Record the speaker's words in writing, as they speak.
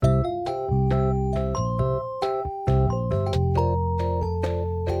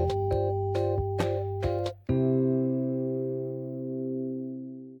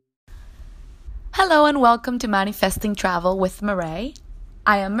Hello and welcome to Manifesting Travel with Marae.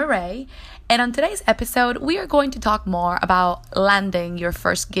 I am Marae, and on today's episode, we are going to talk more about landing your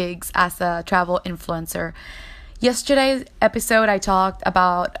first gigs as a travel influencer. Yesterday's episode, I talked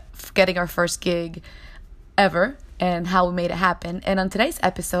about getting our first gig ever and how we made it happen. And on today's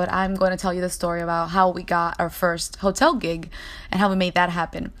episode, I'm going to tell you the story about how we got our first hotel gig and how we made that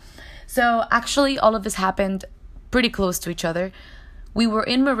happen. So actually, all of this happened pretty close to each other. We were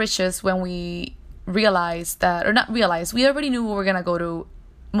in Mauritius when we we already knew we were going to go to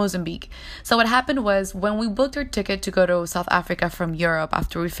Mozambique. So what happened was when we booked our ticket to go to South Africa from Europe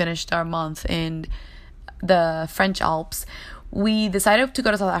after we finished our month in the French Alps, we decided to go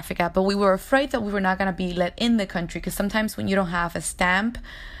to South Africa, but we were afraid that we were not going to be let in the country because sometimes when you don't have a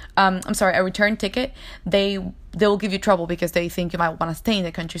return ticket, they will give you trouble because they think you might want to stay in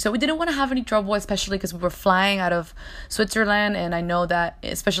the country. So we didn't want to have any trouble, especially because we were flying out of Switzerland, and I know that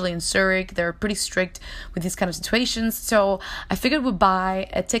especially in Zurich, they're pretty strict with these kind of situations. So I figured we'd buy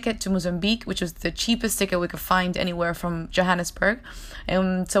a ticket to Mozambique, which was the cheapest ticket we could find anywhere from Johannesburg.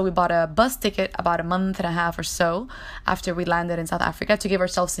 And so we bought a bus ticket about a month and a half or so after we landed in South Africa to give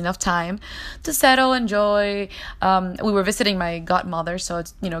ourselves enough time to settle, enjoy. We were visiting my godmother, so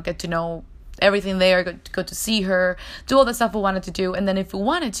it's, get to know everything there, go to see her, do all the stuff we wanted to do. And then if we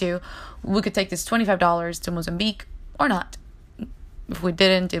wanted to, we could take this $25 to Mozambique or not. If we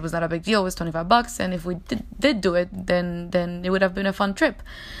didn't, it was not a big deal. It was $25. And if we did do it, then it would have been a fun trip.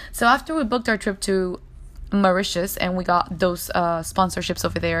 So after we booked our trip to Mauritius and we got those sponsorships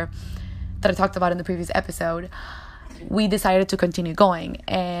over there that I talked about in the previous episode, we decided to continue going.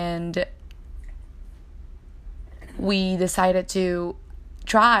 And we decided to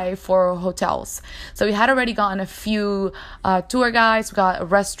try for hotels. So we had already gotten a few tour guides, we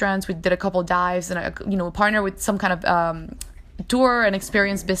got restaurants, we did a couple dives, and we partnered with some kind of tour and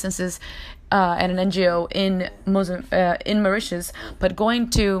experience businesses and an NGO in Mauritius. But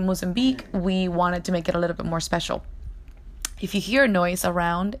going to Mozambique, we wanted to make it a little bit more special. If you hear a noise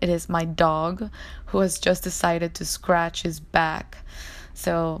around, it is my dog who has just decided to scratch his back.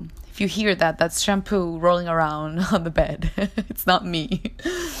 So if you hear that, that's shampoo rolling around on the bed. It's not me.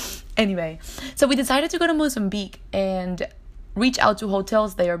 Anyway, so we decided to go to Mozambique and reach out to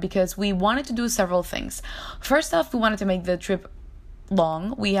hotels there because we wanted to do several things. First off, we wanted to make the trip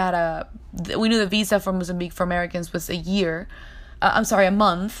long. We knew the visa for Mozambique for Americans was a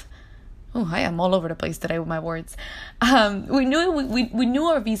month. Oh, I am all over the place today with my words. We knew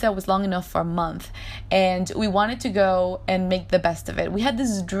our visa was long enough for a month, and we wanted to go and make the best of it. We had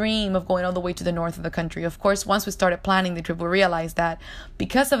this dream of going all the way to the north of the country. Of course, once we started planning the trip, we realized that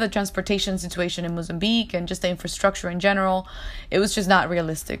because of the transportation situation in Mozambique and just the infrastructure in general, it was just not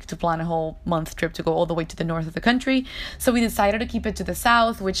realistic to plan a whole month trip to go all the way to the north of the country. So we decided to keep it to the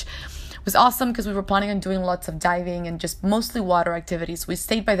south, which was awesome because we were planning on doing lots of diving and just mostly water activities. We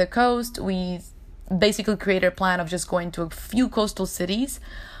stayed by the coast. We basically created a plan of just going to a few coastal cities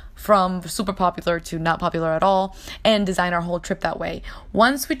from super popular to not popular at all and design our whole trip that way.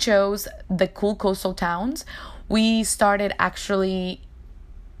 Once we chose the cool coastal towns, we divided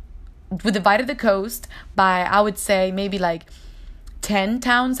the coast by, I would say, maybe like 10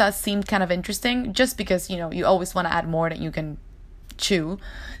 towns that seemed kind of interesting just because, you always want to add more than you can chew.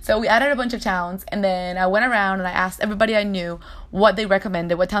 So we added a bunch of towns, and then I went around and I asked everybody I knew what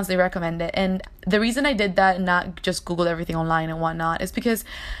towns they recommended. And the reason I did that and not just Google everything online and whatnot is because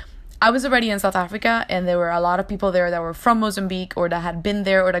I was already in South Africa, and there were a lot of people there that were from Mozambique or that had been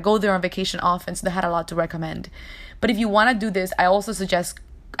there or that go there on vacation often, so they had a lot to recommend. But if you want to do this, I also suggest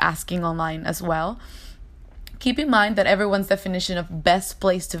asking online as well. Keep in mind that everyone's definition of best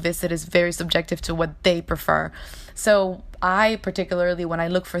place to visit is very subjective to what they prefer. So I particularly, when I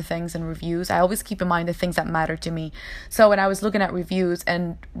look for things and reviews, I always keep in mind the things that matter to me. So when I was looking at reviews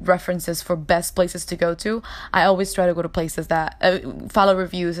and references for best places to go to, I always try to go to places that follow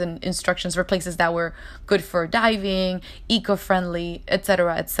reviews and instructions for places that were good for diving, eco-friendly,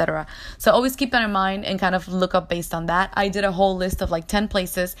 etc., etc. So always keep that in mind and kind of look up based on that. I did a whole list of like 10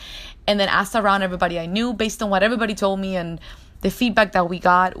 places and then asked around everybody I knew based on what everybody told me and the feedback that we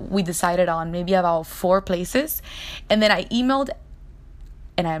got. We decided on maybe about 4 places. And then I emailed,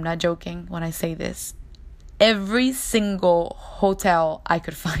 and I am not joking when I say this, every single hotel I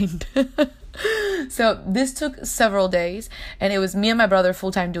could find. So this took several days, and it was me and my brother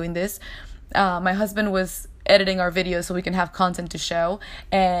full-time doing this. My husband was editing our videos so we can have content to show,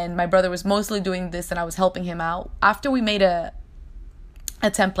 and my brother was mostly doing this, and I was helping him out. After we made a a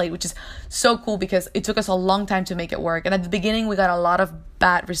template, which is so cool because it took us a long time to make it work. And at the beginning, we got a lot of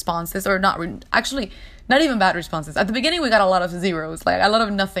bad responses, or actually not even bad responses. At the beginning, we got a lot of zeros, like a lot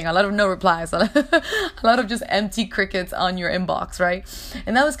of nothing, a lot of no replies, a lot of just empty crickets on your inbox, right?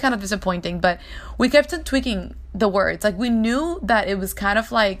 And that was kind of disappointing, but we kept on tweaking the words. Like, we knew that it was kind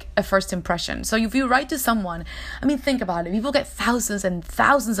of like a first impression. So if you write to someone, I mean, think about it. People get thousands and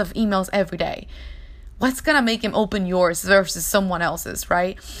thousands of emails every day. What's going to make him open yours versus someone else's,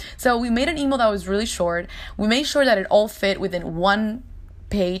 right? So we made an email that was really short. We made sure that it all fit within one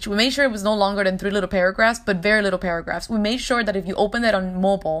page. We made sure it was no longer than 3 little paragraphs, but very little paragraphs. We made sure that if you open it on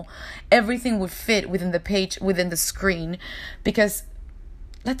mobile, everything would fit within the page, within the screen, because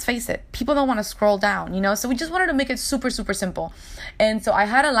let's face it, people don't want to scroll down, so we just wanted to make it super, super simple. And so I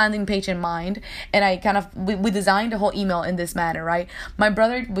had a landing page in mind, and I kind of, we designed the whole email in this manner, right? My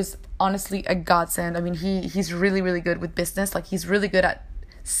brother was honestly a godsend. I mean, he's really, really good with business. Like, he's really good at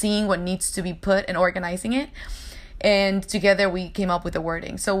seeing what needs to be put and organizing it. And together we came up with the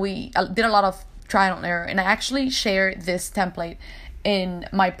wording. So we did a lot of trial and error, and I actually share this template in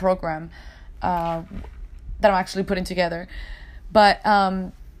my program that I'm actually putting together. But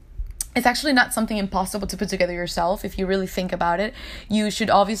it's actually not something impossible to put together yourself. If you really think about it, you should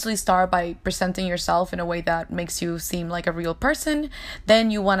obviously start by presenting yourself in a way that makes you seem like a real person.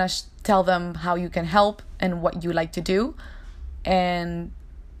 Then you want to tell them how you can help and what you like to do. And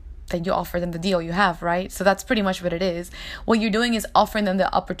then you offer them the deal you have, right? So that's pretty much what it is. What you're doing is offering them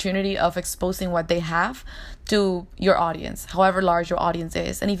the opportunity of exposing what they have to your audience, however large your audience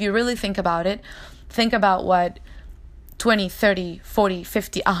is. And if you really think about it, think about what 20, 30, 40,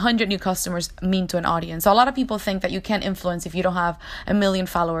 50, 100 new customers mean to an audience. So a lot of people think that you can't influence if you don't have 1 million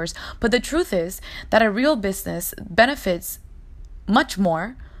followers. But the truth is that a real business benefits much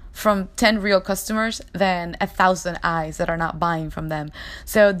more from 10 real customers than 1,000 eyes that are not buying from them.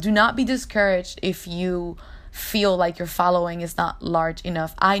 So do not be discouraged if you feel like your following is not large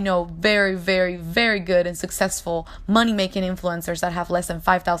enough. I know very, very, very good and successful money-making influencers that have less than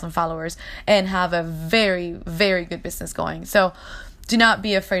 5,000 followers and have a very, very good business going. So do not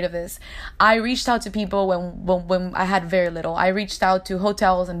be afraid of this. I reached out to people when I had very little. I reached out to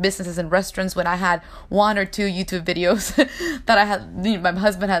hotels and businesses and restaurants when I had 1 or 2 YouTube videos that I had, my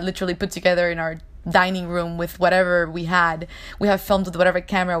husband had literally put together in our dining room with whatever we had. We have filmed with whatever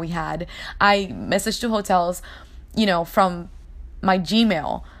camera we had. I messaged to hotels, from my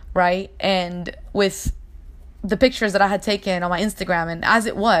Gmail, right? And with the pictures that I had taken on my Instagram. And as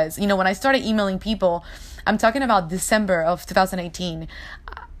it was, when I started emailing people, I'm talking about December of 2018.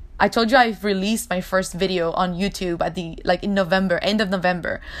 I told you I released my first video on YouTube in November, end of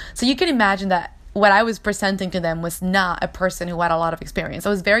November. So you can imagine that what I was presenting to them was not a person who had a lot of experience. I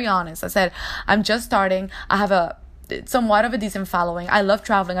was very honest. I said, I'm just starting. I have somewhat of a decent following. I love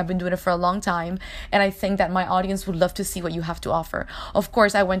traveling. I've been doing it for a long time. And I think that my audience would love to see what you have to offer. Of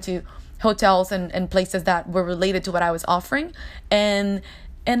course, I went to hotels and places that were related to what I was offering. And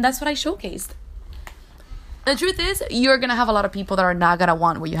that's what I showcased. The truth is, you're going to have a lot of people that are not going to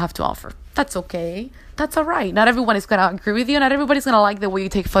want what you have to offer. That's okay. That's all right. Not everyone is going to agree with you. Not everybody's going to like the way you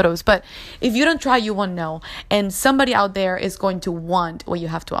take photos. But if you don't try, you won't know. And somebody out there is going to want what you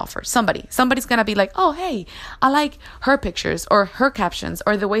have to offer. Somebody's going to be like, oh, hey, I like her pictures or her captions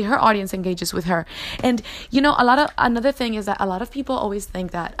or the way her audience engages with her. And, another thing is that a lot of people always think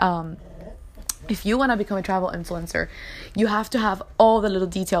that, if you want to become a travel influencer, you have to have all the little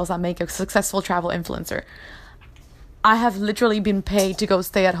details that make a successful travel influencer. I have literally been paid to go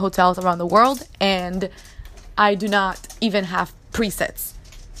stay at hotels around the world, and I do not even have presets.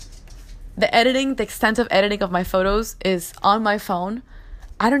 The extensive editing of my photos is on my phone.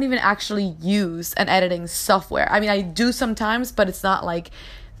 I don't even actually use an editing software. I mean, I do sometimes, but it's not like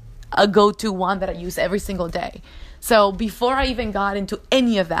a go-to one that I use every single day. So before I even got into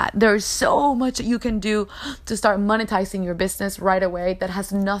any of that, there's so much that you can do to start monetizing your business right away that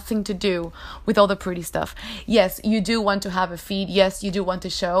has nothing to do with all the pretty stuff. Yes, you do want to have a feed. Yes, you do want to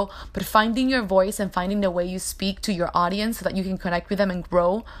show, but finding your voice and finding the way you speak to your audience so that you can connect with them and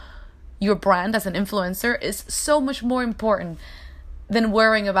grow your brand as an influencer is so much more important than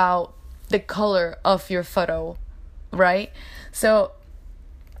worrying about the color of your photo, right? So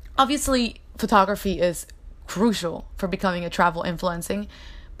obviously photography is crucial for becoming a travel influencing,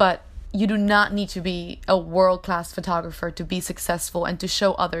 but you do not need to be a world-class photographer to be successful and to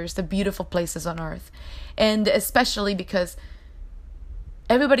show others the beautiful places on earth. And especially because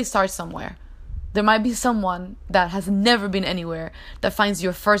everybody starts somewhere. There might be someone that has never been anywhere that finds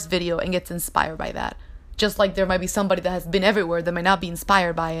your first video and gets inspired by that. Just like there might be somebody that has been everywhere that might not be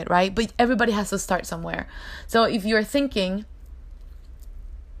inspired by it, right? But everybody has to start somewhere. So if you're thinking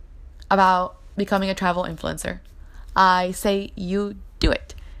about becoming a travel influencer. I say you do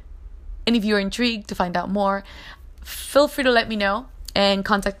it. And if you're intrigued to find out more, feel free to let me know and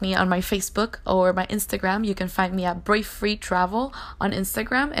contact me on my Facebook or my Instagram. You can find me at Brave Free Travel on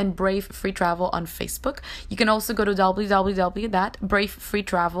Instagram and Brave Free Travel on Facebook. You can also go to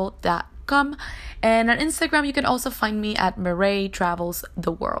www.bravefreetravel.com, and on Instagram you can also find me at Mireille Travels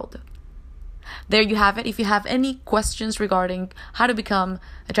the World. There you have it. If you have any questions regarding how to become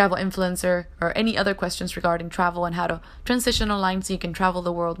a travel influencer or any other questions regarding travel and how to transition online so you can travel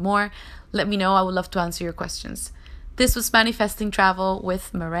the world more, let me know. I would love to answer your questions. This was Manifesting Travel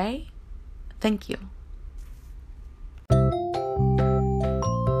with Mireille. Thank you.